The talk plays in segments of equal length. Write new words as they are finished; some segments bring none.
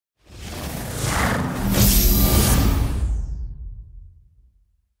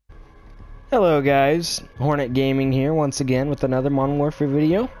Hello guys, Hornet Gaming here once again with another Modern Warfare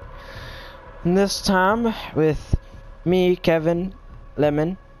video. And this time with me, Kevin,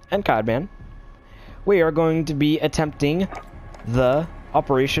 Lemon, and Codman. We are going to be attempting the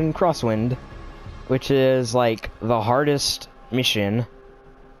Operation Crosswind, which is like the hardest mission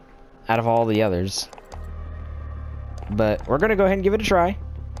out of all the others. But we're gonna go ahead and give it a try.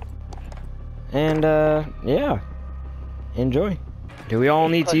 And yeah, enjoy. Do we all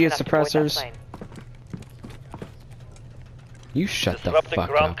need to use suppressors? You shut the fuck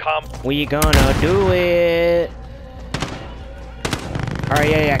up. We gonna do it. Alright,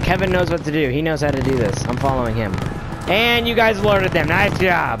 yeah, Kevin knows what to do. He knows how to do this. I'm following him. And you guys alerted them. Nice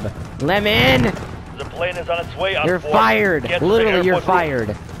job. Lemon! The plane is on its way. You're fired. Literally, you're fired.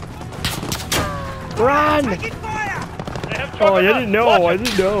 Run! Oh, I didn't know. I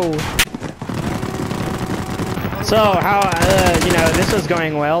didn't know. So, how, you know, this is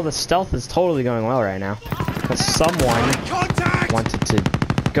going well. The stealth is totally going well right now. Because someone wanted to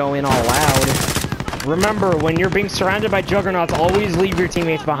go in all loud. Remember, when you're being surrounded by juggernauts, always leave your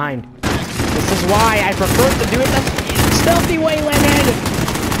teammates behind. This is why I prefer to do it the stealthy way, Lemon!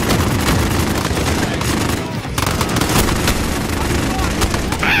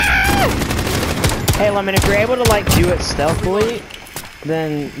 Hey, Lemon, if you're able to, like, do it stealthily,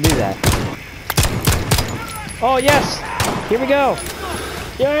 then do that. Oh, yes! Here we go!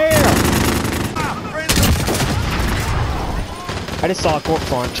 Yeah! I just saw a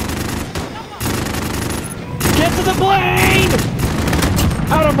corpse launch. Get to the plane!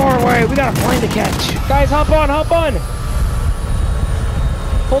 Out of our way! We got a plane to catch! Guys, hop on, hop on!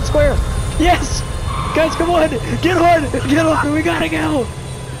 Hold square! Yes! Guys, come on! Get on! Get on! We gotta go!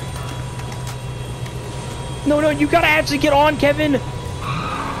 No, you gotta actually get on, Kevin!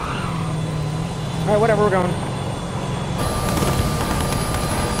 Alright, whatever, we're going.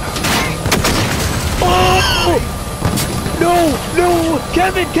 Oh! No!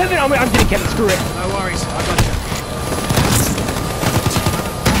 Kevin! I'm getting Kevin, screw it. No worries, I got you.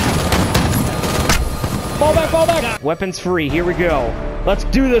 Fall back! Weapons free, here we go. Let's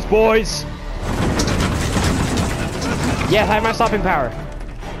do this, boys! Yes, I have my stopping power.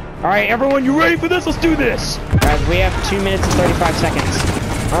 Alright, everyone, you ready for this? Let's do this! Guys, we have 2 minutes and 35 seconds.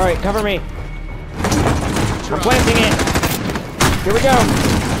 Alright, cover me. I'm planting it. Here we go.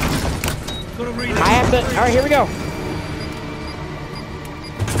 I have to... Alright, here we go.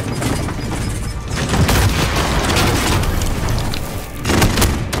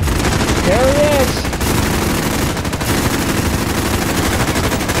 There he is.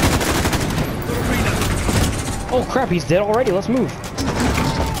 Oh crap, he's dead already. Let's move.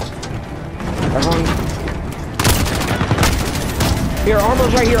 Everyone. Here,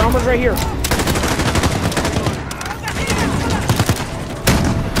 armor's right here.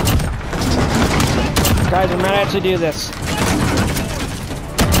 Guys, we might actually do this.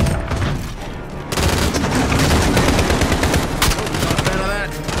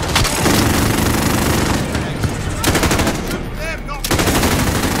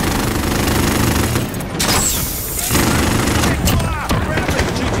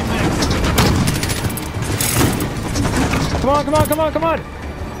 Come on!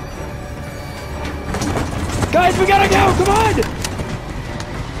 Guys, we gotta go! Come on!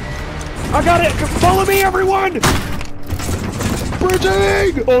 I got it! Follow me, everyone!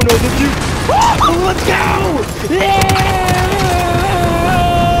 Bridging! Oh no, the dude! Oh, let's go! Yeah!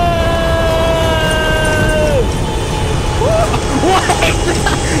 What?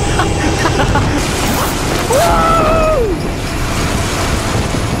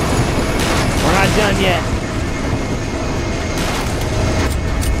 We're not done yet.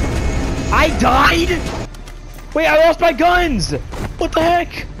 I died? Wait, I lost my guns! What the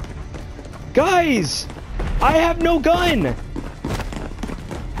heck? Guys! I have no gun!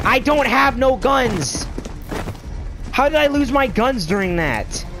 I don't have no guns! How did I lose my guns during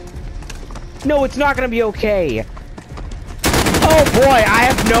that? No, it's not gonna be okay. Oh boy, I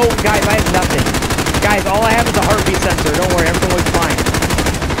have no... Guys, I have nothing. Guys, all I have is a heartbeat sensor. Don't worry, everything looks fine.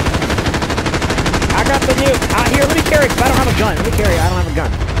 I got the nuke. Here, let me carry it, because I don't have a gun. Let me carry it, I don't have a gun.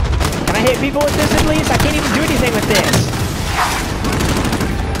 Can I hit people with this at least? I can't even do anything with this.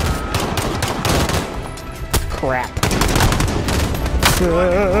 Crap.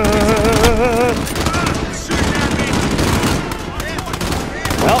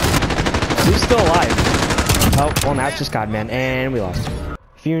 Well, who's still alive? Oh, well now it's just Godman, and we lost.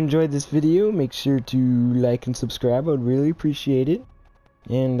 If you enjoyed this video, make sure to like and subscribe. I would really appreciate it.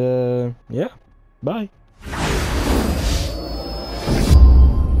 And, yeah, bye.